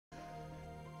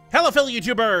Hello fellow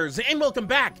YouTubers, and welcome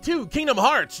back to Kingdom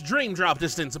Hearts Dream Drop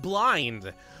Distance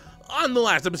Blind. On the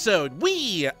last episode,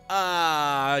 we,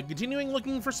 continuing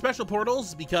looking for special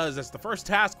portals because that's the first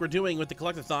task we're doing with the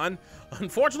collect-a-thon.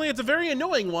 Unfortunately, it's a very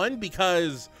annoying one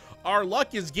because our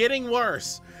luck is getting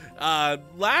worse.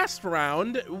 Last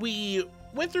round, we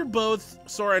went through both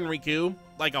Sora and Riku,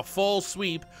 like a full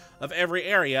sweep of every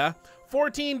area.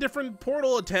 14 different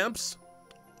portal attempts,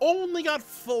 only got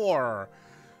 4.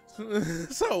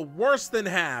 So, worse than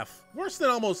half. Worse than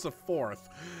almost a fourth.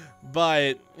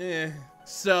 But,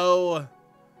 so,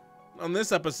 on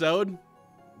this episode,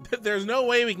 there's no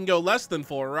way we can go less than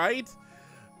 4, right?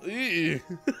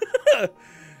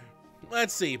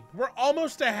 Let's see. We're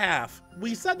almost a half.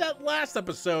 We said that last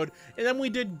episode, and then we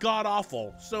did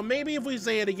god-awful. So maybe if we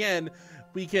say it again,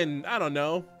 we can, I don't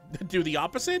know, do the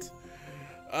opposite?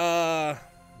 Let's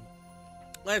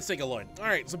take a look.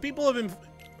 Alright, so people have been...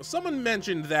 Someone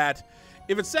mentioned that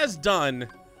if it says done,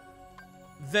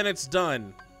 then it's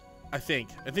done. I think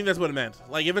that's what it meant.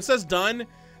 Like, if it says done,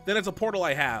 then it's a portal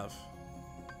I have.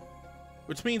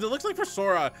 Which means it looks like for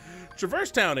Sora,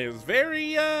 Traverse Town is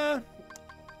very, it's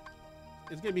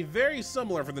gonna be very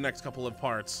similar for the next couple of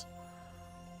parts.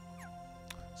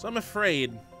 So I'm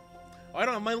afraid. Oh, I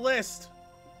don't have my list.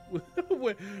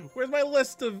 Where's my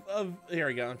list of... Here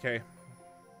we go, okay.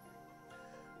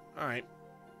 Alright.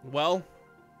 Well...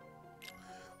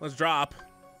 Let's drop.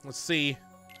 Let's see.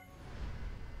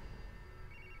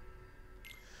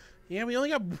 Yeah, we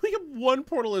got one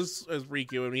portal as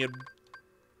Riku, and we had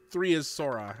 3 as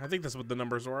Sora. I think that's what the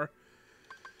numbers were.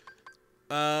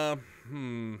 I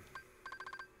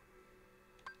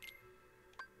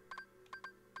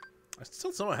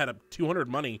still somehow had 200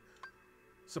 money.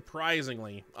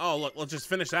 Surprisingly. Oh, look, let's just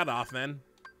finish that off then.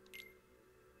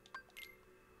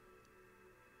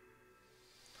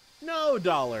 No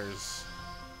dollars.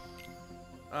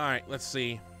 All right, let's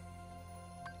see.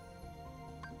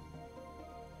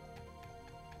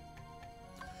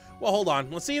 Well, hold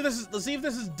on. Let's see if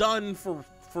this is done for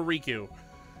Riku.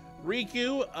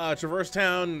 Riku, Traverse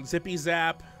Town, Zippy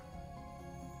Zap.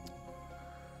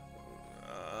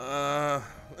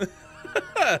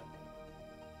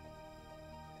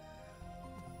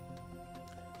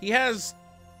 He has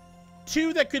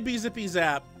 2 that could be Zippy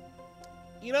Zap.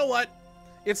 You know what?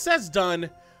 It says done.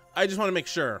 I just want to make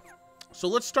sure. So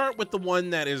let's start with the one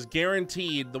that is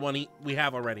guaranteed, the one we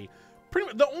have already. Pretty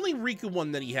much the only Riku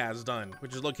one that he has done,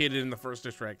 which is located in the 1st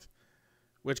district,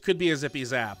 which could be a Zippy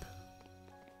Zap.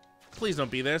 Please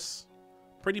don't be this.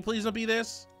 Pretty please don't be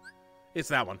this. It's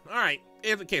that one. All right.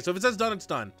 Okay, so if it says done, it's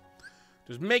done.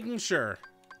 Just making sure.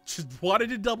 Just wanted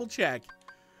to double check.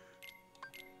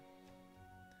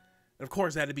 And of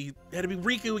course, it had to be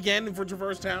Riku again for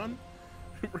Traverse Town.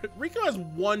 Riku has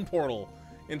 1 portal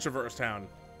in Traverse Town.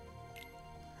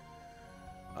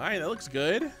 Alright, that looks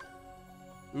good.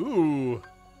 Ooh.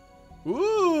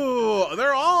 Ooh,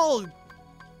 they're all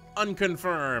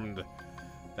unconfirmed.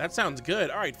 That sounds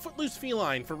good. Alright, Footloose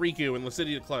Feline for Riku in the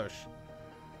City of Cloche.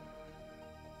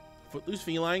 Footloose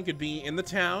Feline could be in the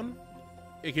town.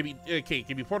 It could be, okay, it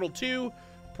could be Portal 2,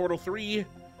 Portal 3,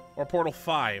 or Portal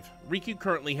 5. Riku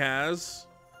currently has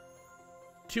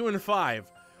 2 and 5.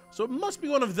 So it must be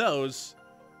one of those.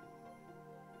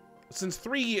 Since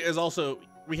 3 is also,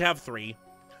 we have 3.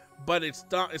 But it's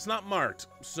not marked,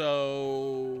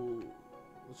 so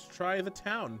let's try the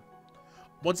town.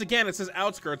 Once again, it says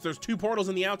outskirts. There's 2 portals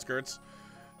in the outskirts.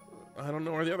 I don't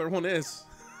know where the other one is.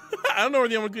 I don't know where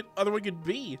the other one could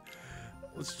be.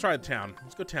 Let's try the town.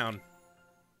 Let's go town.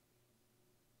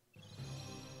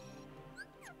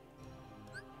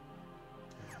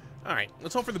 All right,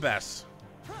 let's hope for the best.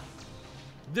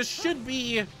 This should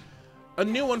be a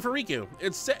new one for Riku.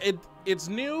 It's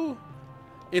new.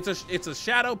 It's a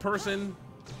shadow person.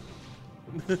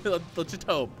 Let's just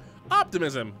hope.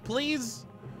 Optimism, please.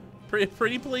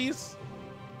 Pretty please.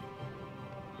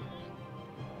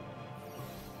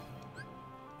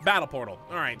 Battle portal.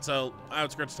 All right, so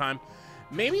outskirts time.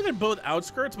 Maybe they're both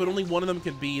outskirts, but only one of them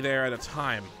can be there at a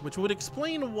time, which would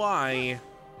explain why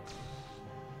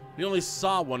we only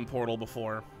saw 1 portal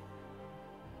before.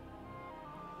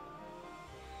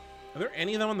 Are there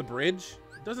any of them on the bridge?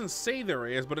 It doesn't say there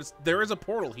is, but there is a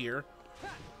portal here.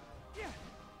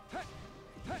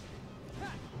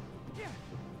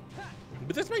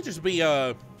 But this might just be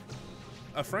a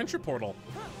friendship portal.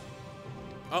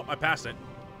 Oh, I passed it.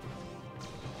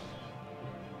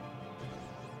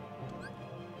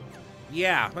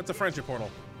 Yeah, that's a friendship portal.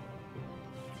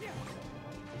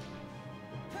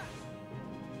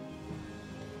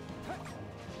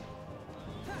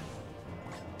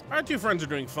 Our 2 friends are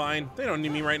doing fine. They don't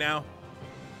need me right now.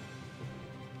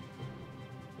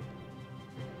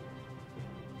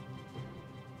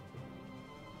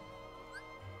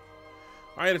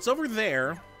 Alright, it's over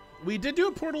there. We did do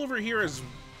a portal over here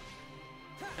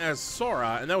as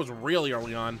Sora, and that was really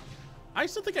early on. I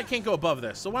still think I can't go above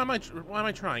this, so why am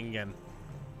I trying again?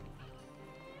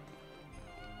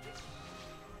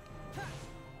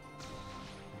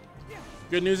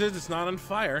 Good news is it's not on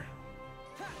fire.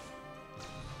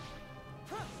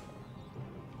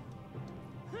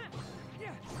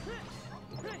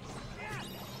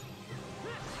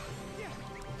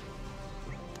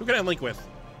 Who can I link with?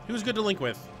 Who's good to link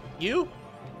with? You?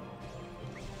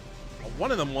 Well,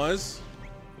 one of them was.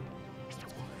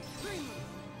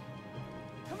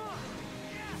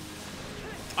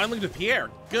 I linked with Pierre.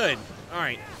 Good. All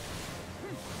right.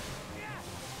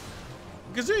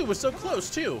 Kazooie was so close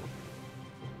too.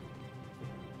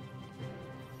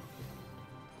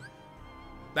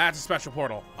 That's a special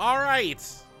portal. All right.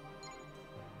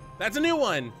 That's a new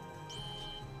one.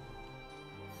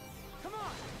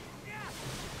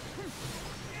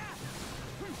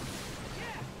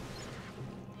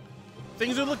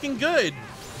 Things are looking good.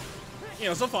 You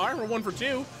know, so far, we're 1 for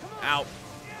 2. Out.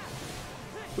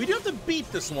 We do have to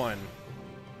beat this one.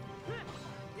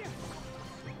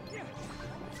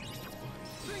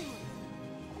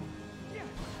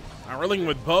 We're looking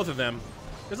with both of them.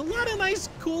 There's a lot of nice,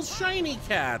 cool, shiny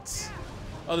cats.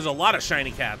 Oh, there's a lot of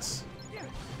shiny cats.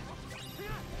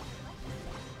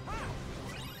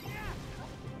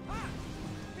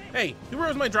 Hey, who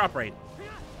rose my drop rate?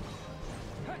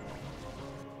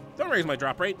 Don't raise my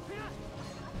drop rate.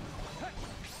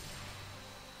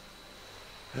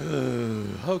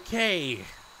 Okay.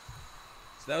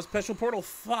 So that was Special Portal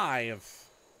 5.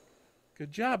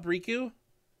 Good job, Riku.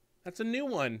 That's a new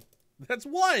one. That's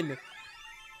 1.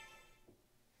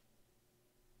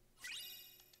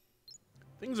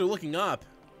 Things are looking up.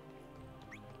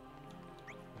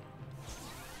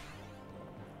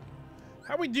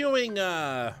 How are we doing,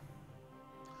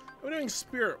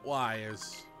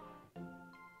 spirit-wise?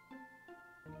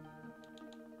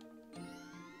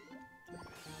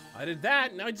 I did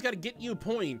that, now I just gotta get you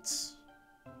points.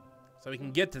 So we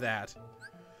can get to that.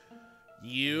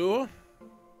 You.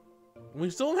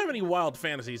 We still don't have any wild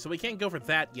fantasy, so we can't go for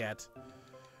that yet.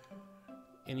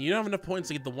 And you don't have enough points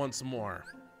to get the once more.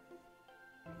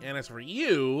 And as for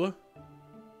you,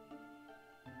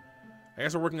 I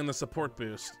guess we're working on the support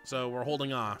boost, so we're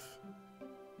holding off.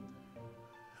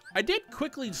 I did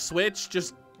quickly switch,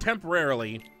 just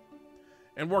temporarily,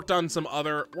 and worked on some of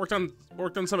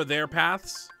their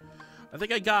paths. I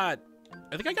think I got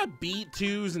Beat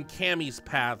 2's and Cammy's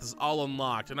paths all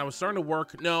unlocked, and I was starting to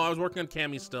work. No, I was working on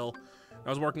Cammy's still. I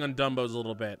was working on Dumbo's a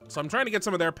little bit, so I'm trying to get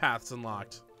some of their paths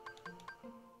unlocked.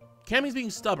 Cammy's being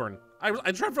stubborn.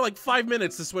 I tried for like 5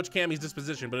 minutes to switch Cammy's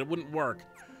disposition, but it wouldn't work.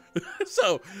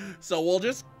 so we'll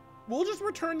just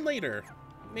return later.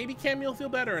 Maybe Cammy will feel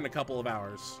better in a couple of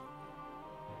hours.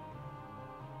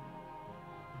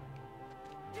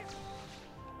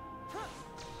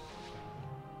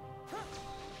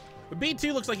 But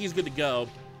B2 looks like he's good to go.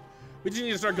 We just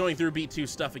need to start going through B2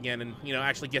 stuff again and, you know,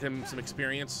 actually get him some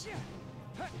experience.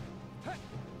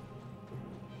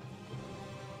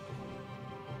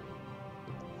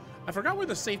 I forgot where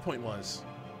the save point was.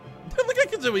 Look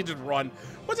at Kazooie just run.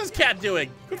 What's this cat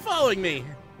doing? Quit following me.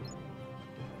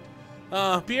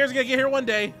 Pierre's gonna get here one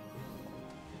day.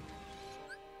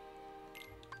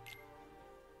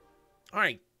 All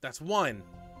right, that's 1.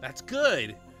 That's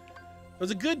good. It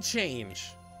was a good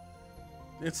change.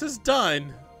 It says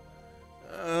done.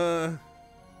 And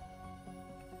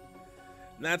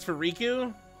that's for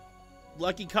Riku.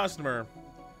 Lucky customer.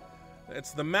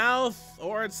 It's the mouth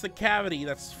or it's the cavity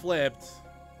that's flipped.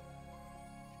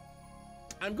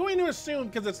 I'm going to assume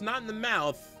because it's not in the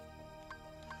mouth.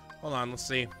 Hold on, let's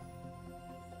see.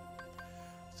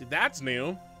 See, that's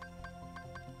new.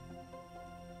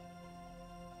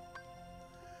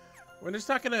 We're just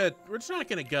not gonna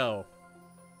go.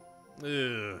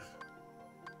 Ugh.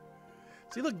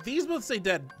 See, look, these both say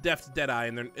deaf to Deadeye,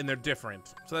 and they're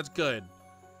different, so that's good.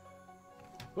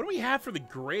 What do we have for the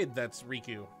grid that's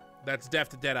Riku? That's deaf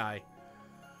to Deadeye.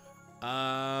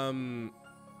 1,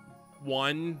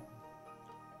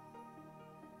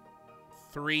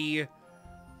 3,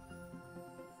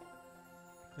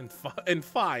 and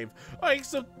 5. All right,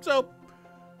 so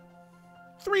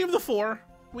 3 of the 4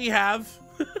 we have.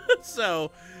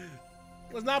 So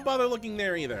let's not bother looking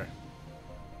there either.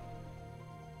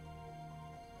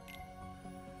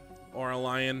 Or a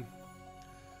lion.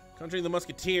 Country of the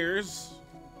Musketeers.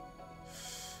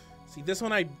 See, this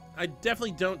one I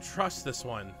definitely don't trust this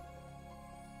one.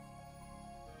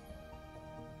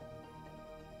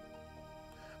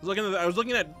 I was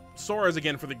looking at Sora's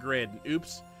again for the grid.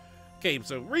 Oops. Okay,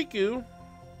 so Riku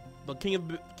The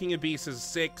King of Beasts is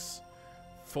 6,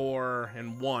 4,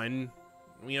 and 1.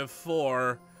 We have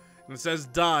 4, and it says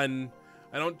done.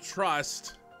 I don't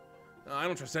trust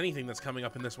anything that's coming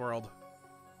up in this world.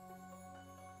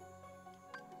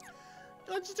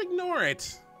 Let's just ignore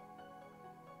it.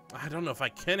 I don't know if I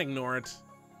can ignore it.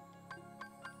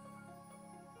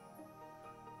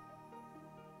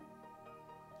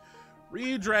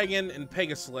 Ryu Dragon and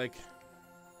Pegaslick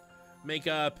make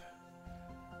up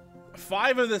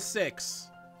 5 of the 6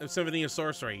 of Symphony of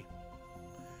Sorcery.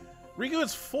 Riku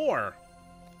is 4.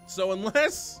 So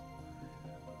unless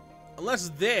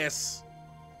this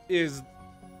is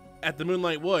at the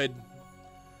Moonlight Wood,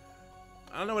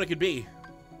 I don't know what it could be.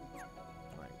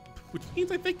 Which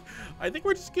means I think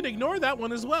we're just gonna ignore that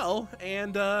one as well.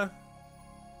 And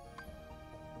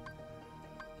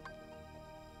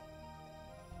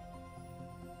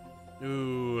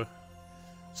ooh.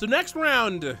 So next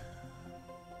round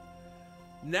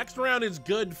is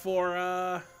good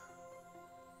for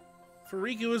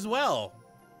Riku as well.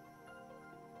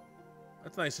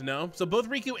 That's nice to know. So both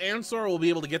Riku and Sora will be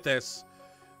able to get this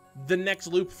the next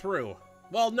loop through.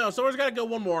 Well, no, Sora's got to go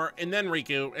one more, and then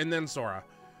Riku, and then Sora.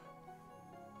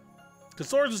 Because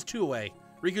Sora's is 2 away.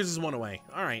 Riku's is 1 away.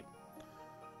 All right.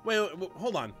 Wait,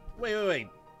 hold on. Wait.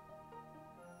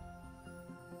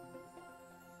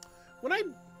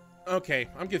 Okay,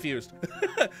 I'm confused.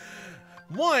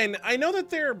 One, I know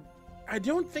that I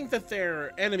don't think that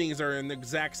their enemies are in the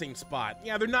exact same spot.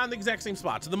 Yeah, they're not in the exact same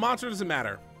spot. So the monster doesn't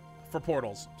matter for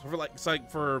portals. So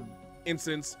for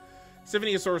instance,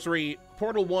 Symphony of Sorcery,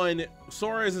 Portal 1,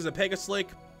 Sora's is a Pegaslick,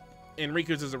 and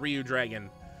Riku's is a Ryu Dragon.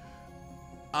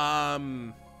 Let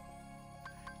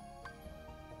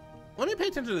me pay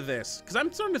attention to this, because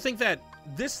I'm starting to think that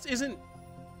this isn't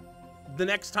the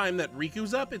next time that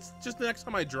Riku's up, it's just the next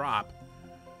time I drop.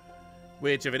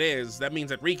 Which, if it is, that means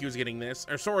that Riku's getting this,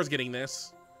 or Sora's getting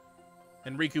this,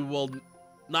 and Riku will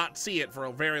not see it for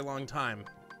a very long time.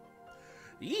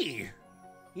 Yee!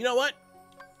 You know what?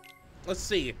 Let's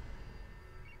see.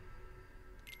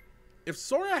 If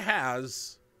Sora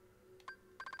has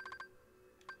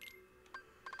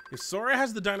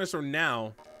the dinosaur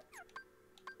now,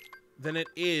 then it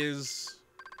is...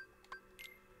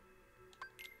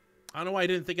 I don't know why I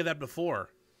didn't think of that before.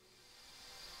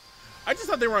 I just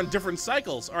thought they were on different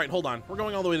cycles. All right, hold on. We're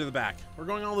going all the way to the back. We're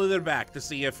going all the way to the back to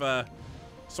see if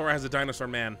Sora has a dinosaur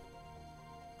man.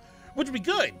 Which would be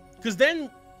good, because then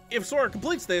if Sora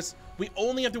completes this, we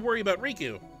only have to worry about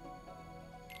Riku.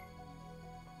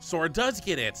 Sora does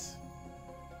get it.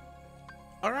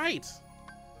 All right.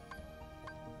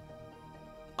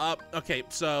 Okay,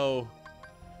 so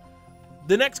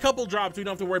the next couple drops, we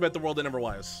don't have to worry about the world that never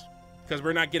was, because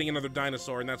we're not getting another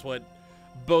dinosaur, and that's what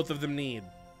both of them need.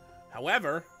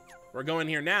 However, we're going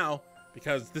here now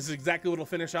because this is exactly what will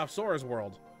finish off Sora's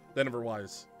world that never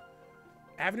was.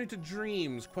 Avenue to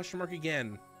Dreams, question mark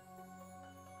again.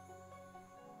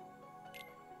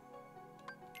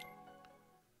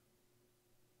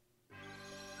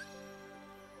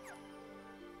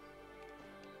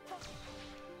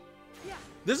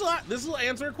 This will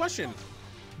answer a question.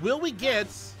 Will we get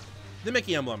the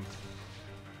Mickey emblem?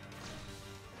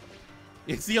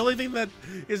 It's the only thing that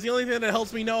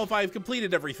helps me know if I've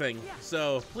completed everything.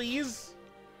 So please,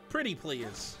 pretty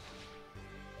please.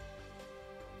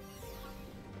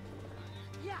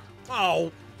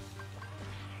 Oh.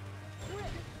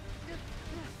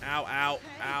 Ow, ow,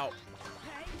 ow.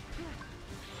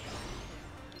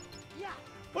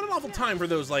 What an awful time for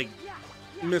those, like,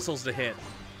 missiles to hit.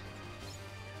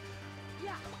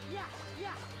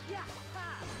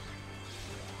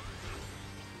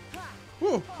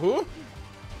 Whoo, whoo.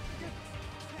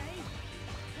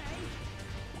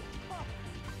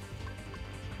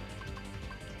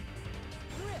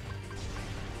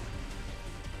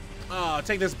 Oh,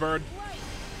 take this, bird.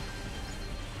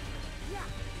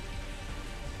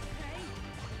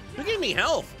 Who gave me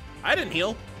health? I didn't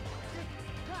heal.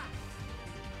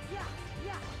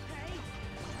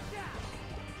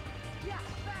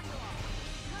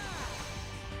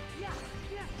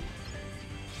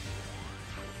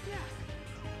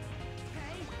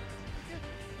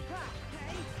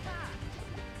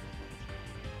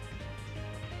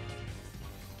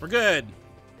 We're good.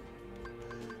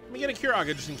 Let me get a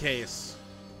Kiraga just in case.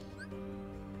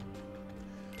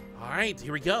 All right,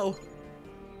 here we go.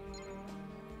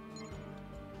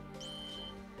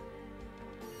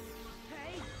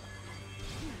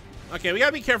 Okay, we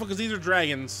gotta be careful because these are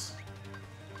dragons.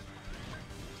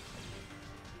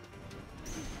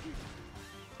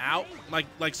 Ow,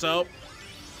 like so.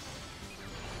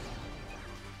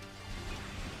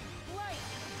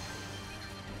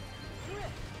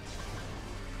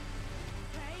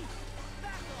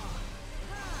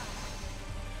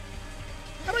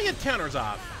 I get counters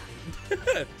off?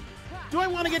 Do I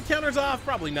want to get counters off?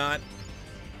 Probably not.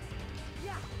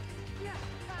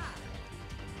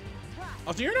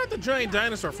 Also, you're not the giant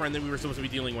dinosaur friend that we were supposed to be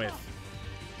dealing with.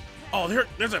 Oh,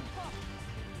 there's a...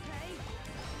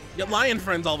 Got lion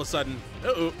friends all of a sudden.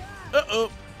 Uh-oh.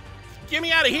 Uh-oh. Get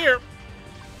me out of here.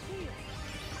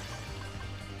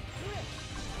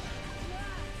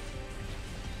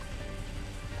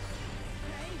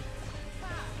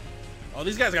 Oh,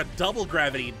 these guys got double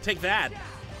gravity. Take that.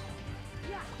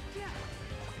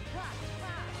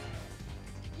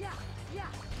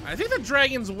 I think the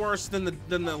dragon's worse than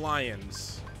the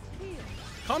lions.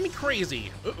 Call me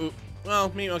crazy. Uh-oh.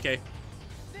 Well, maybe, okay.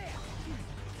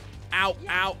 Ow,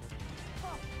 ow.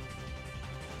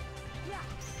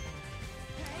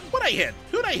 What'd I hit?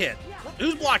 Who'd I hit?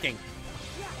 Who's blocking?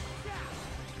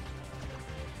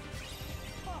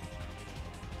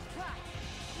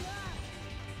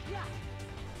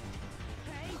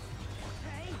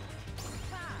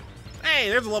 Hey,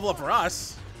 there's a level up for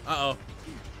us. Uh-oh.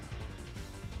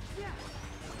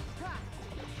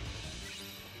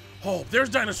 Oh, there's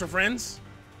dinosaur friends.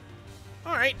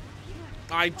 All right.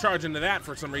 I charge into that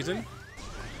for some reason.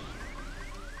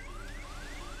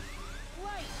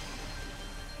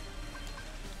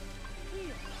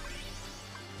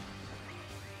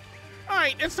 All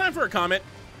right, it's time for a comet.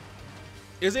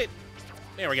 Is it?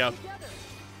 There we go.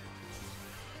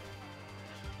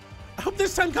 I hope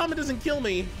this time comet doesn't kill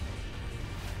me.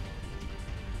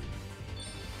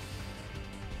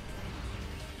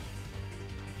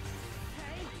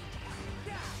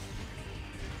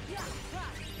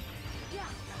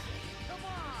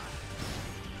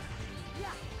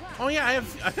 Oh yeah,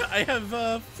 I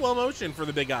have flow motion for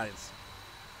the big eyes.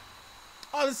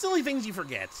 Oh, the silly things you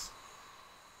forget.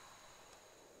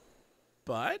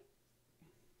 But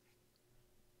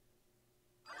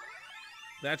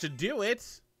that should do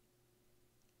it.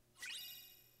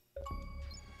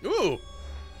 Ooh.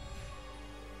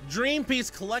 Dream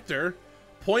piece collector,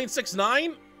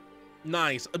 0.69.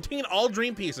 Nice. Obtain all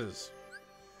dream pieces.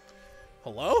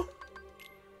 Hello?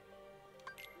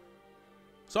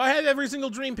 So I have every single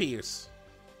dream piece.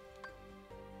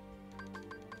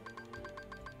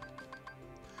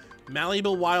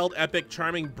 Malleable, wild, epic,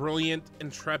 charming, brilliant,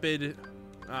 intrepid.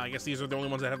 I guess these are the only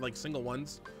ones that have like single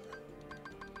ones.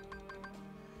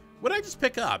 What did I just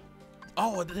pick up?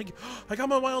 Oh, I got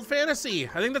my wild fantasy.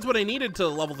 I think that's what I needed to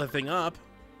level the thing up.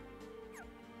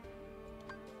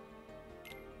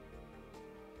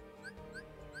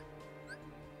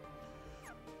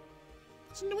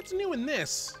 What's new in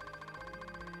this?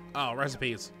 Oh,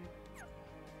 recipes.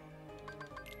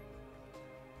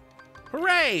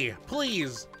 Hooray!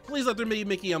 Please. Please let there be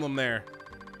Mickey emblem there.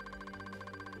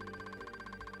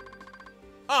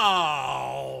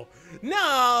 Oh,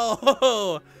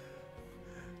 no!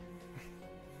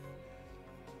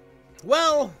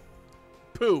 Well,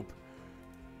 poop.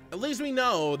 At least we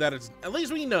know that it's,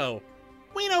 we know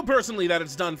personally that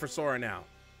it's done for Sora now.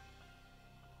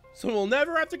 So we'll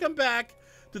never have to come back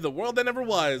to the world that never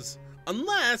was,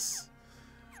 unless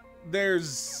there's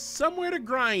somewhere to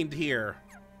grind here.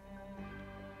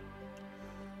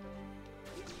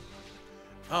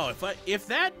 Oh, if I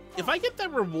get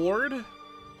that reward,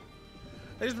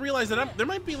 I just realized that there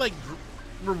might be like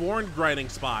reward grinding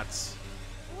spots.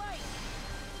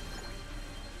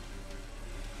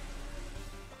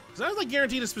 Because I was like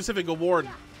guaranteed a specific reward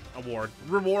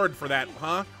for that,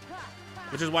 huh?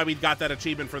 Which is why we got that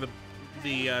achievement for the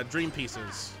dream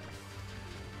pieces.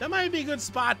 That might be a good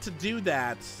spot to do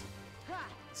that,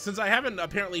 since I haven't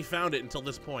apparently found it until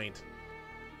this point.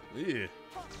 Ew.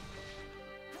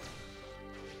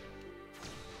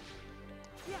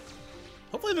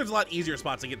 Hopefully there's a lot easier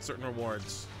spots to get certain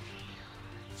rewards,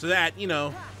 so that, you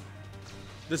know,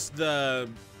 the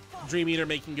Dream Eater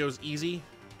making goes easy.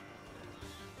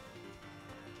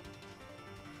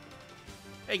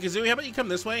 Hey, Kazooie, how about you come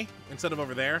this way instead of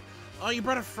over there? Oh, you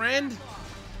brought a friend?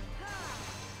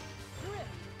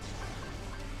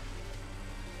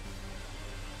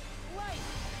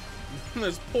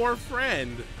 This poor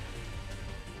friend.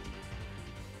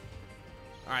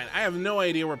 All right, I have no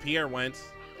idea where Pierre went.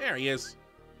 There he is.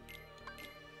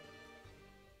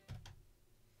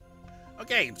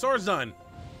 Okay, Sora's done.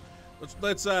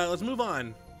 Let's move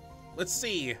on. Let's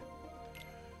see. It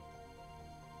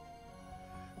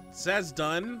says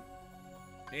done.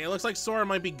 Yeah, it looks like Sora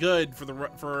might be good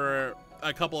for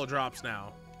a couple of drops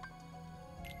now.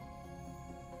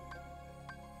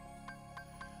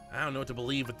 I don't know what to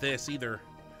believe with this either.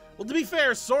 Well, to be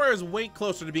fair, Sora is way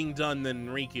closer to being done than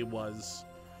Riku was.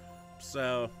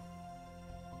 So,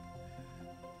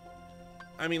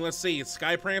 I mean, let's see. It's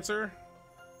Sky Prancer.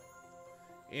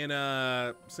 in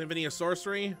Symphony of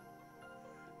Sorcery.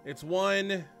 It's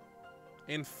 1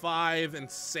 and 5 and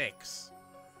 6.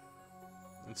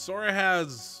 And Sora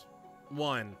has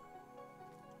 1.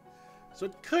 So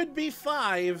it could be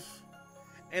 5,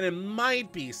 and it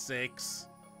might be 6.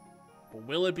 But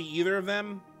will it be either of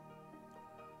them?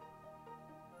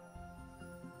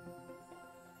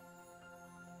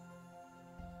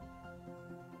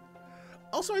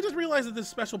 Also, I just realized that this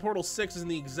special portal 6 is in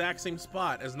the exact same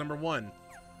spot as number 1.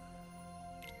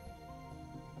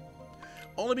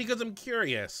 Only because I'm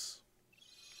curious.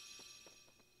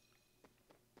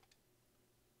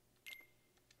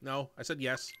 No, I said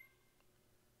yes.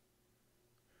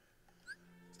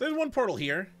 So there's one portal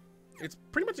here. It's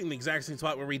pretty much in the exact same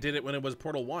spot where we did it when it was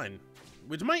Portal 1.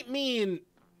 Which might mean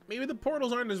maybe the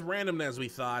portals aren't as random as we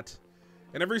thought.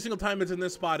 And every single time it's in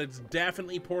this spot, it's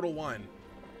definitely Portal 1.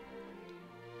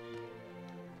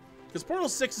 Because Portal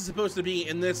 6 is supposed to be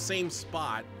in this same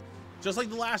spot, just like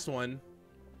the last one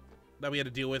that we had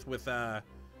to deal with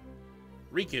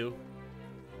Riku.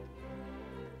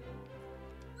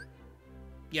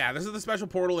 Yeah, this is the special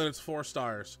portal, and it's 4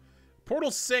 stars.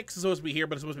 Portal 6 is supposed to be here,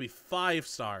 but it's supposed to be 5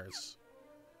 stars.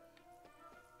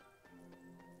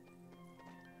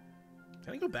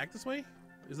 Can I go back this way?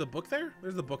 Is the book there?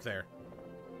 There's the book there.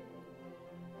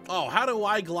 Oh, how do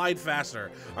I glide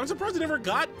faster? I'm surprised I never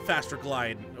got faster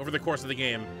glide over the course of the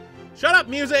game. Shut up,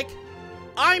 music!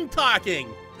 I'm talking!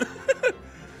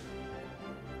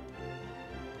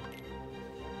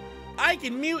 I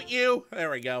can mute you! There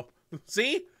we go.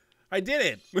 See? I did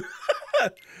it!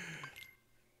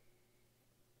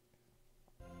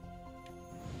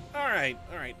 Alright,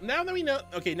 alright. Now that we know...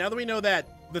 Okay, now that we know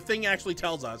that the thing actually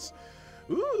tells us.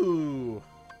 Ooh.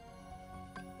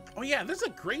 Oh yeah, this is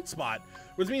a great spot.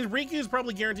 Which means Riku is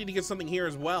probably guaranteed to get something here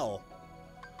as well.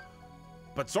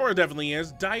 But Sora definitely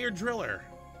is. Dire Driller.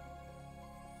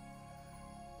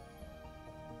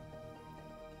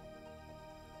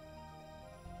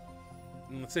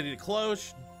 In the city to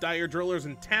close. Dire Driller's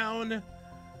in town.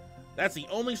 That's the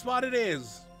only spot it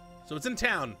is. So it's in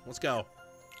town. Let's go.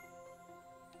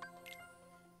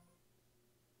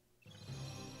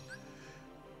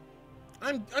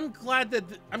 I'm glad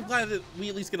that we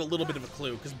at least get a little bit of a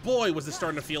clue, because boy was this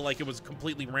starting to feel like it was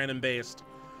completely random based.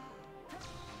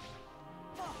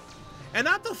 And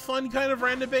not the fun kind of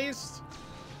random based,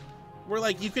 where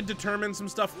like you could determine some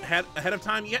stuff ahead of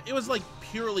time. Yeah, it was like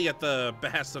purely at the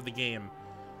behest of the game.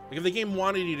 Like if the game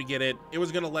wanted you to get it, it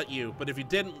was gonna let you. But if it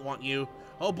didn't want you,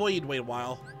 oh boy, you'd wait a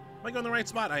while. Am I going the right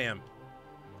spot? I am.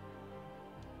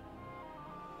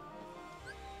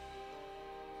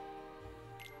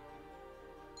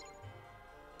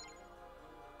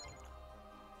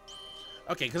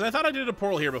 Okay, because I thought I did a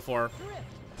portal here before.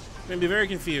 I'm gonna be very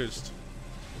confused.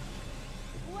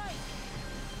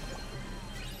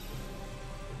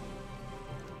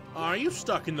 Are you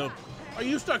stuck in the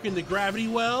gravity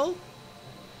well?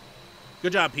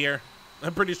 Good job, Pierre.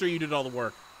 I'm pretty sure you did all the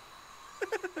work.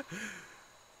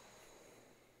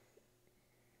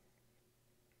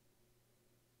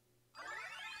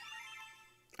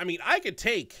 I mean, I could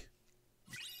take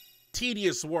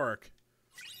tedious work.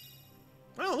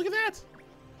 Oh, look at that.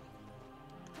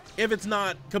 If it's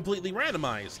not completely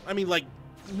randomized. I mean, like,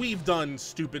 we've done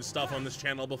stupid stuff on this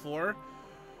channel before.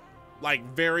 Like,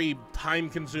 very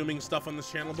time-consuming stuff on this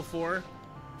channel before.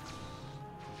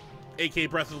 A.K.A.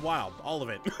 Breath of the Wild. All of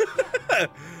it.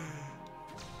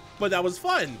 But that was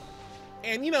fun.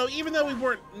 And, you know, even though we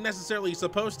weren't necessarily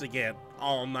supposed to get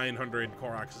all 900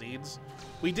 Korok seeds,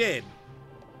 we did.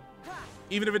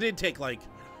 Even if it did take, like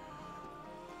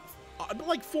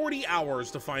 40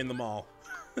 hours to find them all.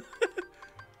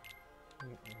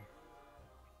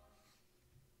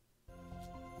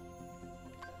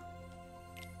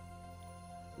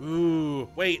 Ooh,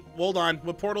 wait, hold on.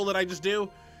 What portal did I just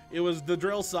do? It was the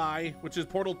Drill Sai, which is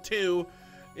Portal 2.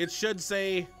 It should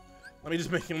say, let me just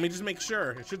make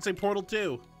sure. It should say Portal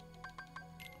 2.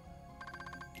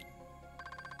 It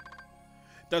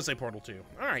does say Portal 2.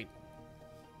 All right.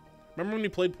 Remember when we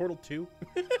played Portal 2?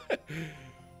 All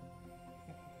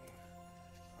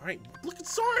right, look at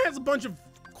Sora has a bunch of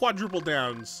quadruple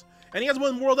downs. And he has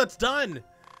one world that's done.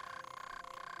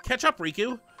 Catch up,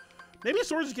 Riku. Maybe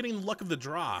Sora's getting the luck of the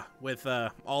draw with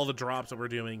all the drops that we're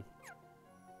doing.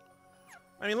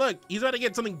 I mean, look, he's about to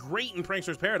get something great in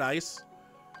Prankster's Paradise.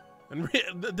 And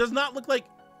it does not look like...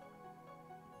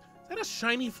 Is that a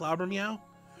shiny flower meow?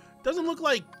 Doesn't look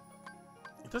like...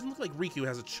 It doesn't look like Riku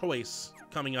has a choice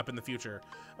coming up in the future.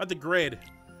 At the grid.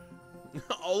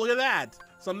 Oh, look at that.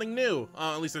 Something new.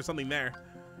 At least there's something there.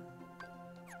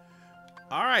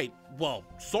 All right. Well,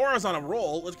 Sora's on a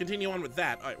roll. Let's continue on with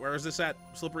that. All right, where is this at?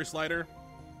 Slippery Slider.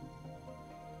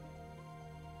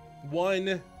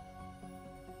 1,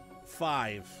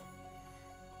 5.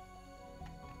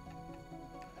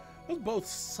 Those both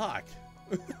suck.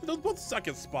 Those both suck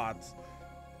at spots.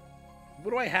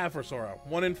 What do I have for Sora?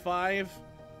 1 and 5?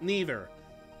 Neither.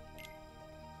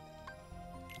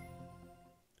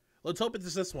 Let's hope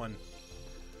it's this one.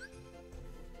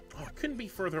 Oh, it couldn't be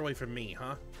further away from me,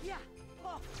 huh? Yeah.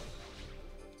 Oh.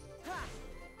 Ha.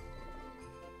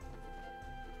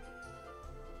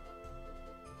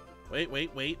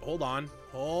 Wait. Hold on.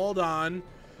 Hold on.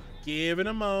 Give it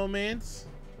a moment.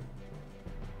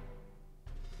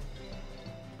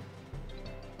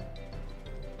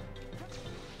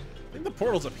 I think the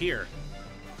portal's up here.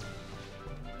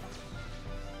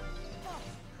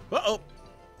 Uh-oh.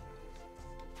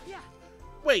 Yeah.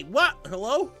 Wait, what?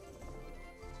 Hello?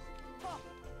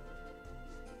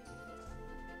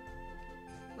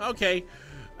 Okay.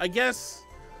 I guess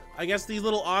these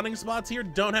little awning spots here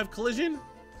don't have collision?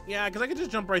 Yeah, because I could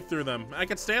just jump right through them. I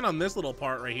could stand on this little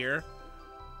part right here.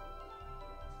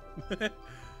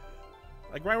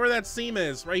 Like right where that seam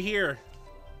is, right here.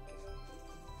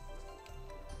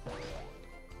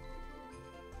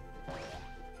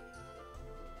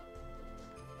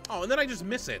 Oh, and then I just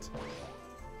miss it.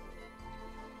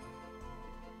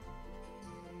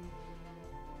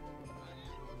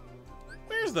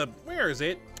 Where is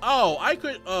it? Oh, I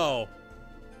could, oh.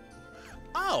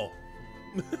 Oh.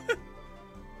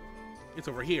 It's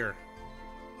over here.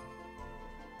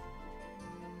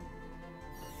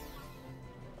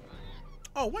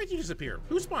 Oh, why'd you disappear?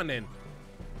 Who spawned in?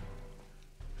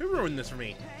 Who ruined this for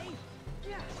me?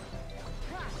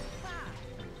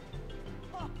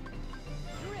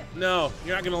 No,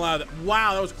 you're not gonna allow that.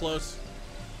 Wow, that was close.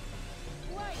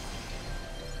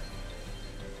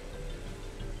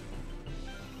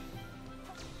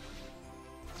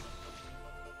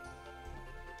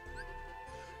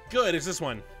 Good, it's this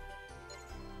one.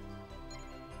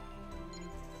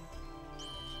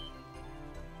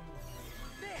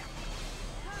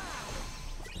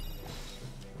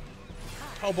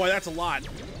 Oh boy, that's a lot.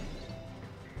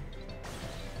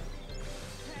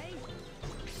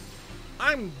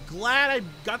 I'm glad I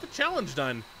got the challenge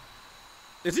done.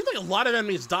 It seems like a lot of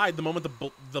enemies died the moment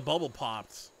the bubble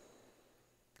popped.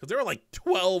 Because there were like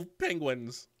 12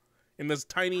 penguins in this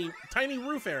tiny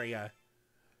roof area.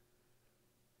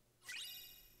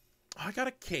 Oh, I got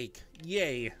a cake.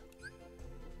 Yay.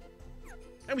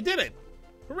 And we did it.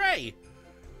 Hooray.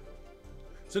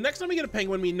 So next time we get a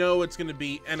penguin, we know it's going to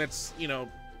be, and it's, you know,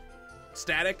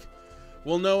 static.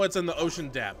 We'll know it's in the ocean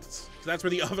depths. So that's where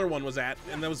the other one was at,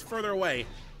 and that was further away.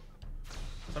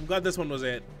 So I'm glad this one was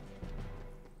it.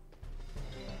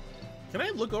 Can I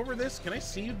look over this? Can I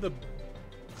see the...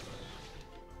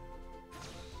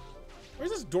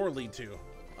 Where's this door lead to?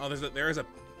 Oh, there is a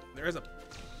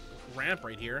ramp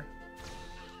right here.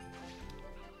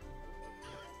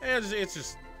 It's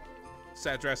just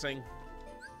set dressing.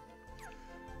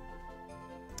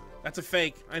 That's a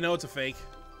fake. I know it's a fake.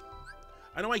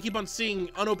 I know I keep on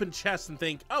seeing unopened chests and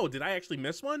think, oh, did I actually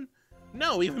miss one?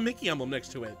 No, we have a Mickey emblem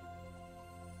next to it.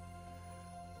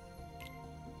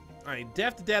 All right,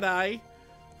 Deft Deadeye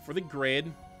for the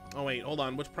grid. Oh, wait, hold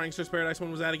on. Which Prankster's Paradise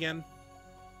one was that again?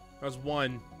 That was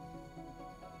 1.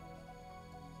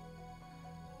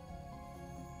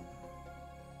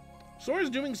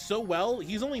 Sora's doing so well,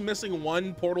 he's only missing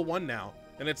one Portal 1 now,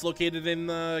 and it's located in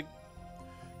the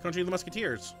Country of the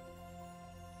Musketeers.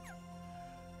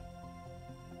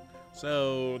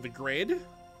 So, the grid.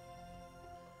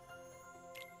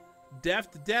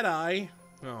 Deft Deadeye.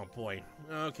 Oh, boy.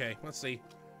 Okay, let's see.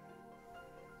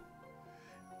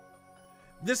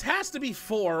 This has to be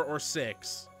 4 or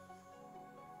 6.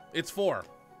 It's 4.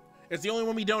 It's the only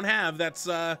one we don't have that's,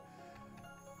 So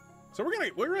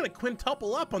we're gonna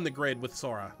quintuple up on the grid with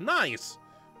Sora. Nice!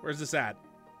 Where's this at?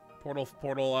 Portal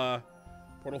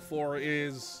 4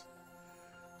 is...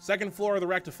 2nd floor of the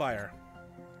rectifier.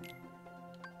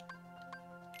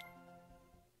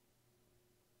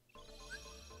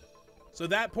 So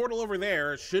that portal over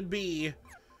there should be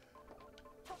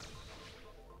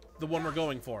the one we're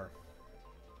going for.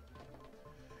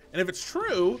 And if it's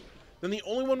true, then the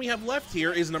only one we have left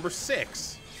here is number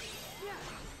 6.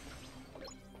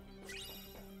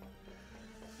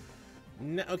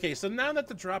 Okay, so now that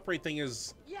the drop rate thing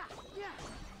is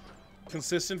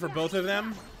consistent for both of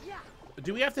them,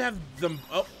 do we have to have them...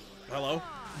 Oh, hello.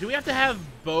 Do we have to have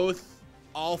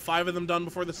all 5 of them done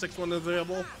before the 6th one is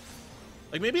available?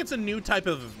 Like, maybe it's a new type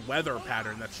of weather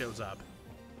pattern that shows up.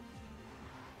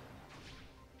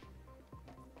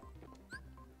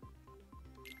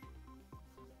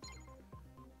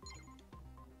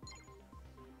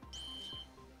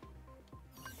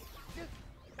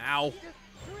 Ow.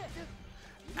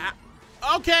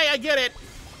 Okay, I get it.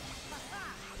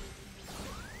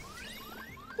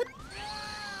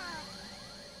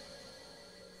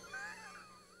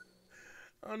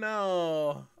 Oh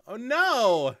no. Oh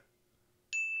no.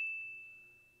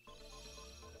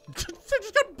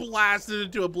 Just got blasted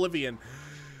into oblivion.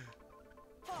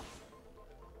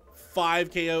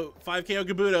 5 KO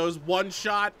Kabutos, one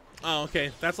shot. Oh,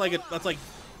 okay. That's like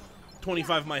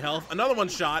 25 of my health. Another one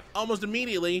shot almost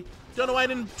immediately. Don't know why I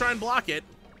didn't try and block it.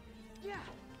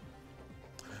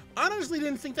 I honestly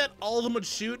didn't think that all of them would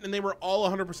shoot and they were all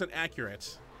 100%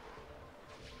 accurate.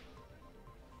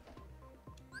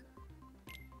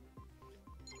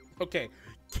 Okay,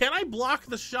 can I block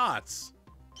the shots?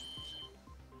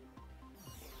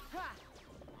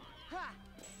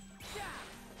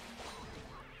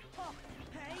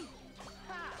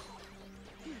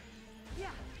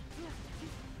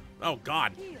 Oh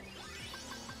God.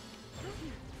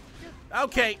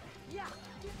 Okay.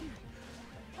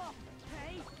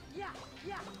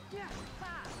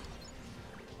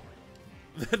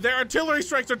 Their artillery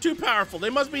strikes are too powerful. They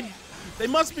must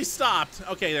be stopped.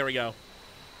 Okay, there we go.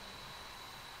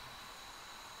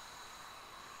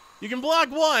 You can block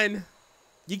one.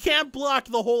 You can't block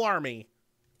the whole army.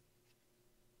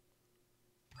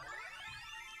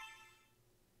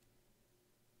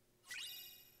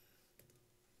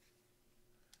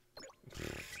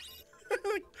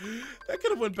 That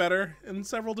could have went better in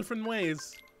several different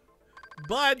ways.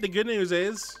 But the good news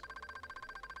is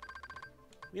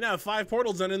we now have 5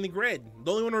 portals done in the grid.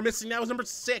 The only one we're missing now is number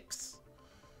 6.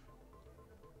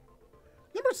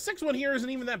 Number 6 one here isn't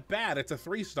even that bad. It's a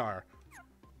 3-star.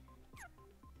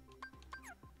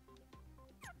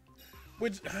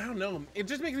 Which, I don't know. It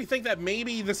just makes me think that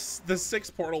maybe the 6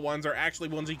 portal ones are actually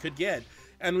ones we could get.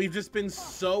 And we've just been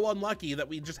so unlucky that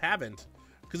we just haven't.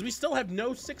 Because we still have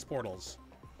no 6 portals.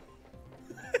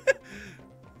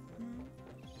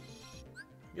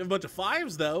 You have a bunch of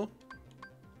 5s, though.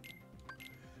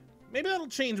 Maybe that'll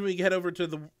change when we head over to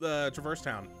the Traverse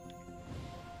Town.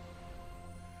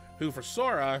 Who, for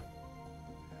Sora...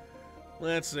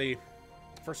 Let's see.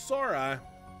 For Sora,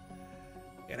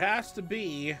 it has to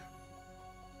be...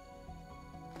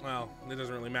 Well, it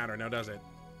doesn't really matter now, does it?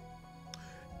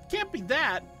 Can't be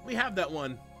that. We have that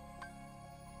one.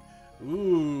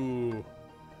 Ooh.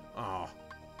 Oh.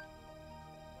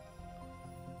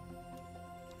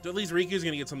 So at least Riku's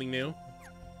gonna get something new.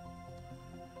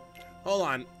 Hold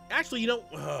on. Actually, you know,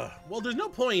 well, there's no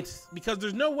point because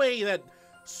there's no way that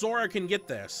Sora can get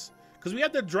this. Because we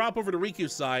have to drop over to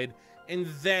Riku's side and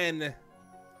then...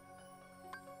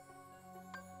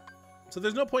 So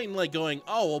there's no point in like going,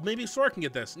 oh, well, maybe Sora can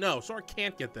get this. No, Sora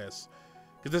can't get this.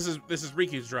 Because this is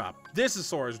Riku's drop. This is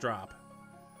Sora's drop.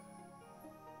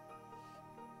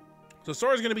 So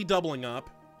Sora's gonna be doubling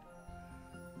up.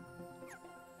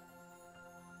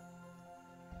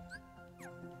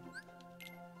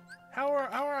 How are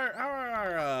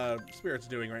our spirits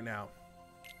doing right now?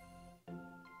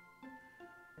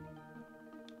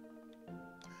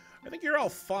 I think you're all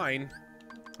fine.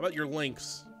 How about your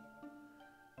links?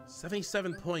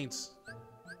 77 points.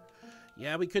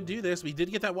 Yeah, we could do this. We did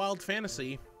get that wild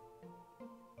fantasy.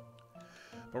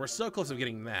 But we're so close to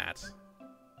getting that.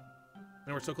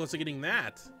 And we're so close to getting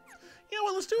that. You know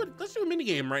what, let's do it. Let's do a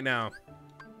minigame right now.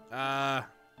 I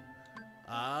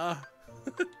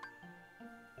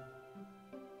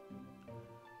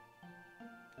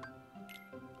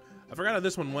forgot how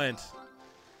this one went.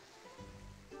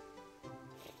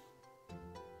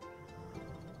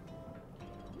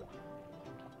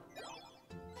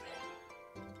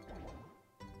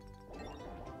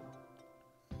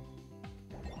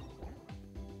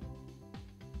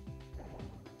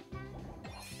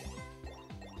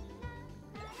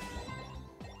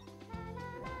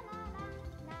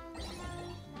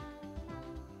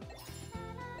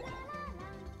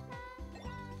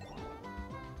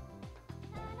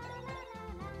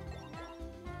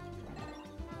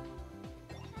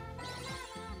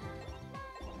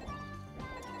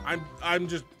 I'm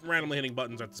just randomly hitting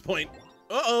buttons at this point.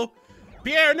 Uh-oh!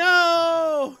 Pierre,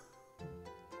 no!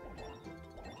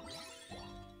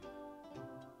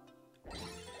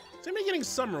 Seem to be getting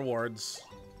some rewards.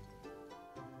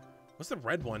 What's the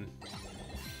red one?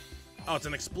 Oh, it's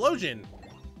an explosion.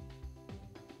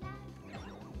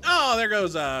 Oh, there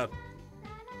goes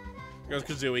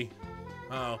Kazooie.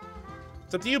 Oh.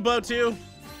 It's up to you, Bo, too.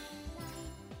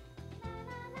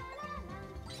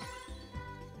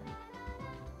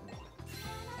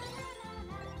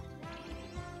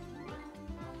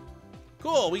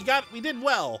 Cool, we did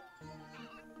well.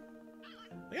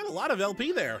 We got a lot of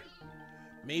LP there.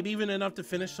 Maybe even enough to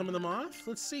finish some of them off.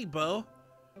 Let's see, Bo.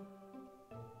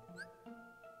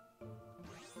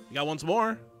 We got once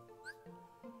more.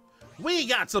 We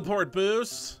got support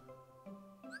boost.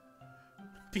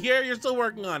 Pierre, you're still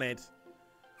working on it.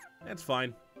 That's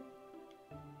fine.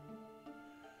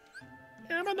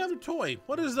 Yeah, how about another toy?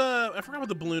 What is I forgot what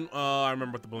the balloon. Oh, I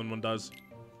remember what the balloon one does.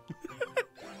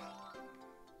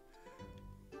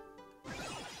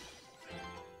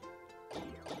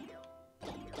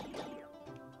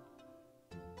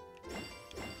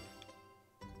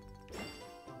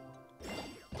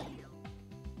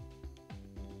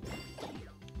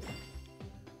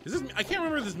 Is this? I can't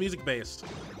remember if this music based.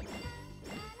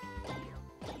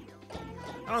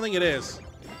 I don't think it is.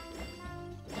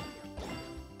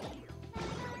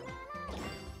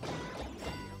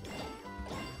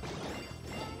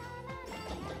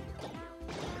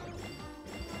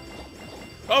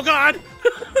 Oh God!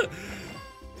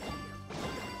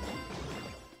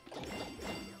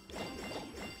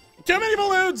 Too many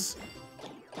balloons!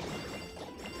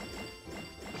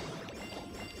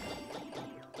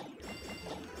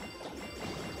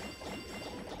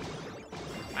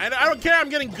 I don't care, I'm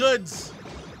getting goods.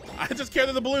 I just care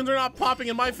that the balloons are not popping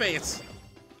in my face.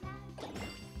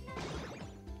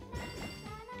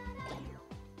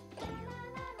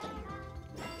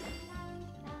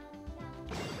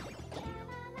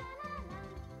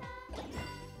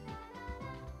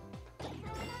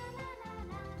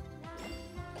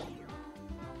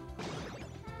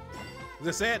 Is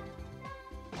this it?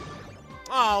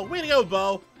 Oh, way to go,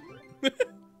 Bo.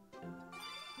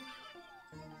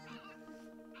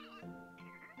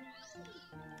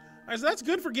 Alright, so that's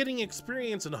good for getting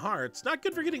experience and hearts. Not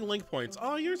good for getting link points.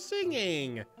 Oh, you're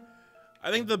singing.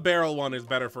 I think the barrel one is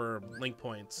better for link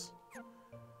points.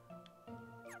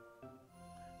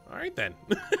 Alright then.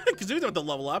 Kazoo's about to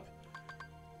level up.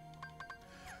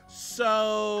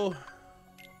 So...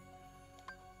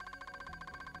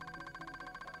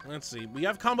 let's see. We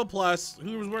have Combo Plus.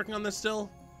 Who was working on this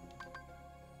still?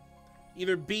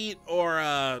 Either Beat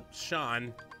or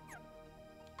Sean.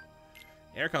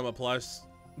 Air Combo Plus.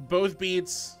 Both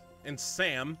Beats and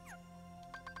Sam.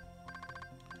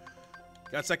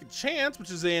 Got Second Chance, which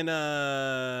is in,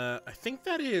 I think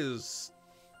that is...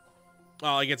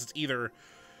 oh, I guess it's either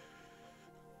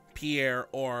Pierre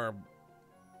or...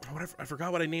 oh, I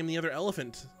forgot what I named the other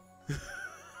elephant.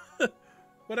 What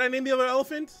did I name the other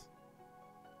elephant?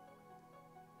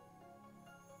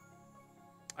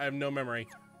 I have no memory.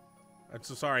 I'm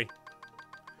so sorry.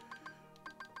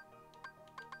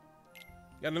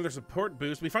 Got another support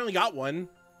boost. We finally got one.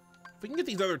 If we can get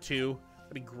these other two,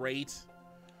 that'd be great.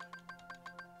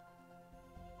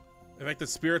 I'd like the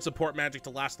spirit support magic to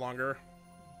last longer.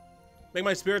 Make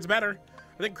my spirits better.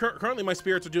 I think currently my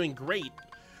spirits are doing great.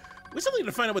 We still need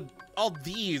to find out what all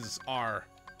these are.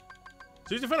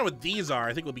 So if we find out what these are,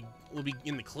 I think we'll be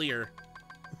in the clear.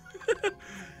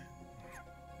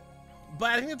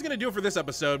 But I think that's gonna do it for this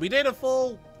episode. We did a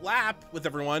full lap with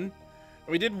everyone.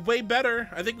 We did way better.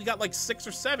 I think we got like 6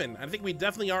 or 7. I think we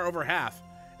definitely are over half.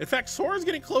 In fact, Sora's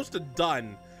getting close to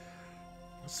done.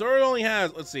 Sora only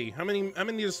has, let's see, how many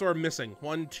is Sora missing?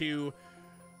 1, 2,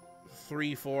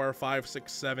 3, 4, 5,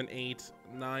 6, 7, 8,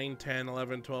 9, 10,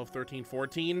 11, 12, 13,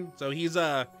 14. So he's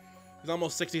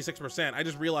almost 66%. I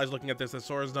just realized looking at this that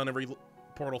Sora's done every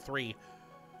Portal 3.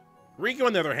 Riku,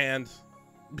 on the other hand,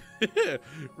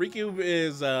 Riku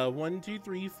is 1, 2,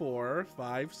 3, 4,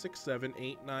 5, 6, 7,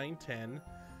 8, 9, 10,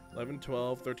 11,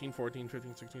 12, 13, 14,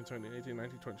 15, 16, 17, 18,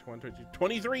 19, 20, 21, 22,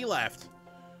 23 left.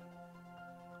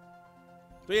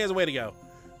 So he has a way to go.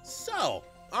 So,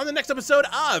 on the next episode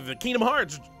of Kingdom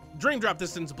Hearts Dream Drop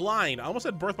Distance Blind, I almost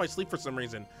said Birth by Sleep for some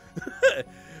reason.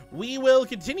 We will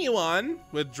continue on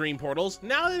with Dream Portals.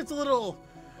 Now that it's a little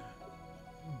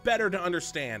better to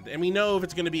understand, and we know if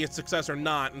it's going to be a success or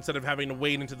not, instead of having to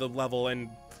wade into the level and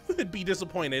be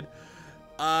disappointed.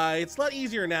 It's a lot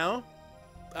easier now.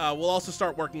 We'll also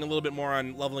start working a little bit more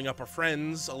on leveling up our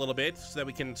friends a little bit, so that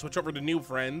we can switch over to new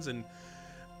friends and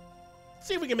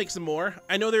see if we can make some more.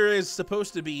 I know there is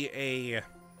supposed to be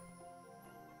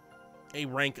a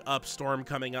rank up storm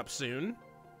coming up soon.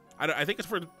 I think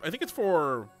it's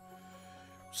for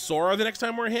Sora the next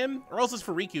time we're him, or else it's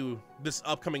for Riku this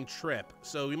upcoming trip.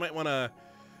 So we might want to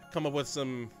come up with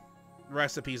some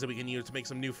recipes that we can use to make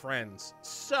some new friends.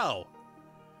 So,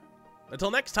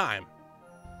 until next time,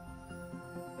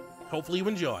 hopefully you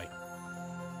enjoy.